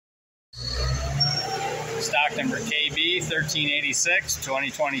Stock number KB1386,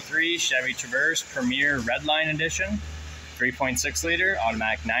 2023 Chevy Traverse Premier Redline Edition. 3.6 liter,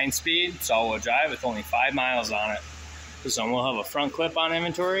 automatic 9-speed, it's all-wheel drive with only 5 miles on it. This one will have a front clip on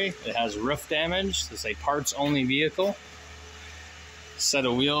inventory. It has roof damage. This is a parts-only vehicle. Set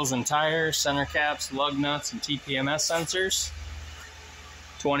of wheels and tires, center caps, lug nuts, and TPMS sensors.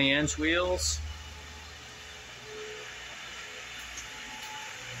 20-inch wheels.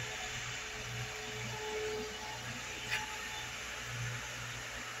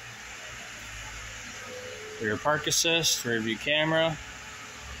 Rear park assist, rear view camera,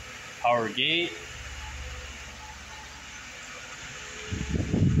 power gate.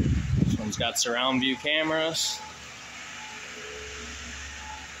 This one's got surround view cameras.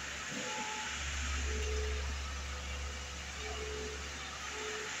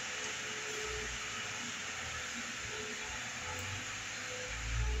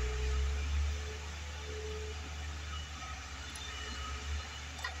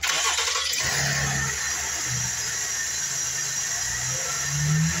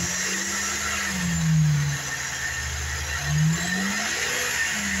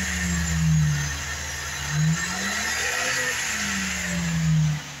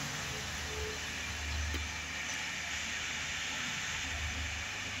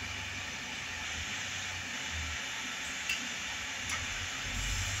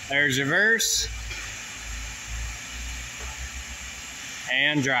 There's reverse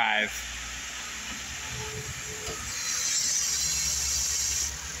and drive.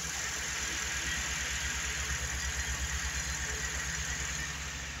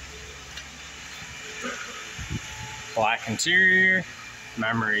 Black interior,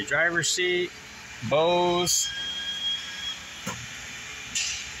 memory driver's seat, Bose.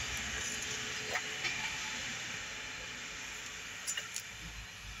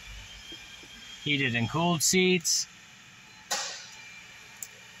 Heated and cooled seats.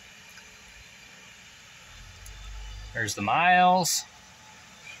 There's the miles.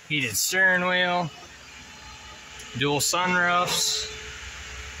 Heated steering wheel. Dual sunroofs.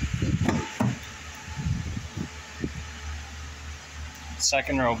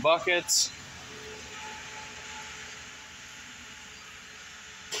 Second row buckets.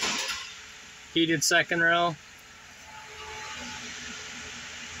 Heated second row.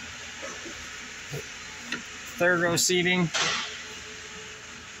 Third row seating.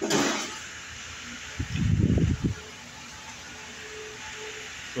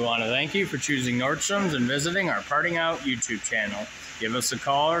 We want to thank you for choosing Nordstrom's and visiting our Parting Out YouTube channel. Give us a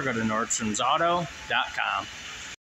call or go to nordstromsauto.com.